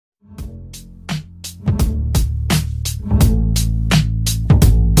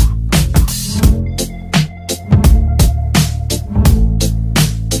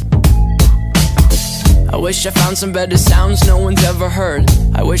wish I found some better sounds no one's ever heard.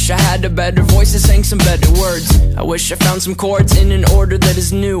 I wish I had a better voice that sang some better words. I wish I found some chords in an order that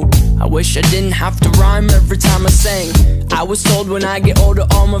is new. I wish I didn't have to rhyme every time I sang. I was told when I get older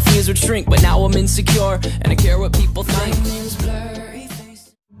all my fears would shrink, but now I'm insecure and I care what people think. My name's Blurry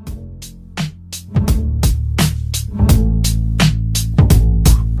Face.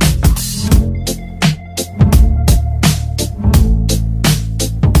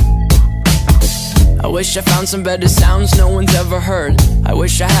 I wish I found some better sounds no one's ever heard. I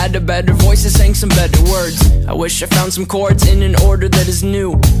wish I had a better voice that sang some better words. I wish I found some chords in an order that is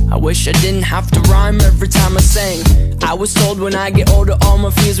new. I wish I didn't have to rhyme every time I sang. I was told when I get older all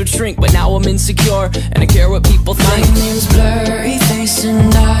my fears would shrink, but now I'm insecure and I care what people think. My name's Blurry Face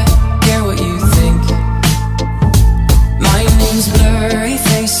and I